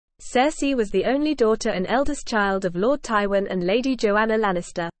Cersei was the only daughter and eldest child of Lord Tywin and Lady Joanna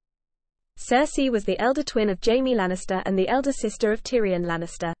Lannister. Cersei was the elder twin of Jaime Lannister and the elder sister of Tyrion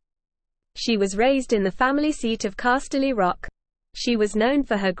Lannister. She was raised in the family seat of Casterly Rock. She was known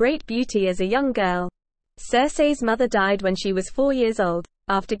for her great beauty as a young girl. Cersei's mother died when she was 4 years old,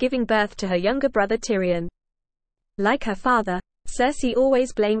 after giving birth to her younger brother Tyrion. Like her father, Cersei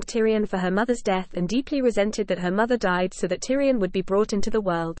always blamed Tyrion for her mother's death and deeply resented that her mother died so that Tyrion would be brought into the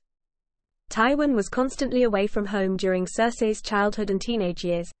world. Tywin was constantly away from home during Cersei's childhood and teenage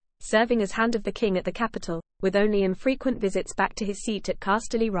years, serving as Hand of the King at the capital, with only infrequent visits back to his seat at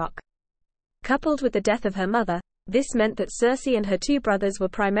Casterly Rock. Coupled with the death of her mother, this meant that Cersei and her 2 brothers were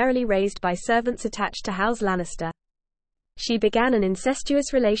primarily raised by servants attached to House Lannister. She began an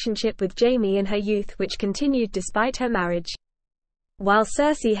incestuous relationship with Jaime in her youth which continued despite her marriage. While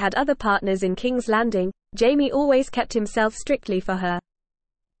Cersei had other partners in King's Landing, Jaime always kept himself strictly for her.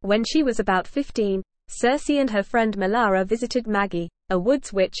 When she was about 15, Cersei and her friend Melara visited Maggie, a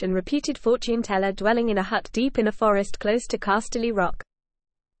woods witch and reputed fortune teller dwelling in a hut deep in a forest close to Casterly Rock.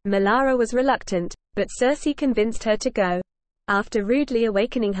 Melara was reluctant, but Cersei convinced her to go. After rudely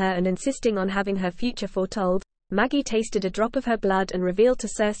awakening her and insisting on having her future foretold, Maggie tasted a drop of her blood and revealed to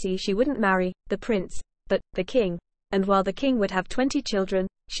Cersei she wouldn't marry the prince, but the king. And while the king would have 20 children,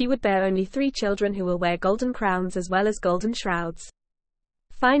 she would bear only 3 children who will wear golden crowns as well as golden shrouds.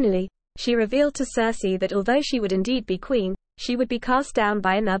 Finally, she revealed to Cersei that although she would indeed be queen, she would be cast down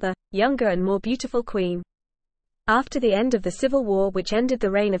by another, younger and more beautiful queen. After the end of the civil war which ended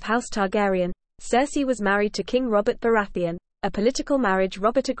the reign of House Targaryen, Cersei was married to King Robert Baratheon, a political marriage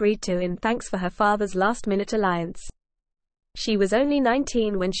Robert agreed to in thanks for her father's last-minute alliance. She was only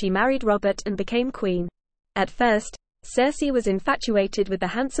 19 when she married Robert and became queen. At first, Cersei was infatuated with the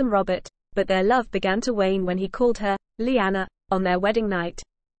handsome Robert, but their love began to wane when he called her Lyanna on their wedding night.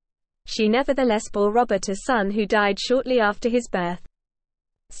 She nevertheless bore Robert a son who died shortly after his birth.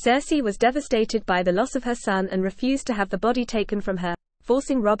 Cersei was devastated by the loss of her son and refused to have the body taken from her,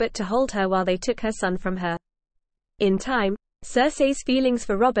 forcing Robert to hold her while they took her son from her. In time, Cersei's feelings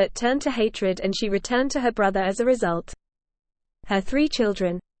for Robert turned to hatred and she returned to her brother as a result. Her 3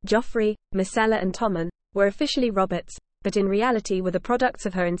 children, Joffrey, Myrcella and Tommen, were officially Robert's, but in reality were the products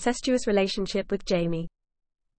of her incestuous relationship with Jaime.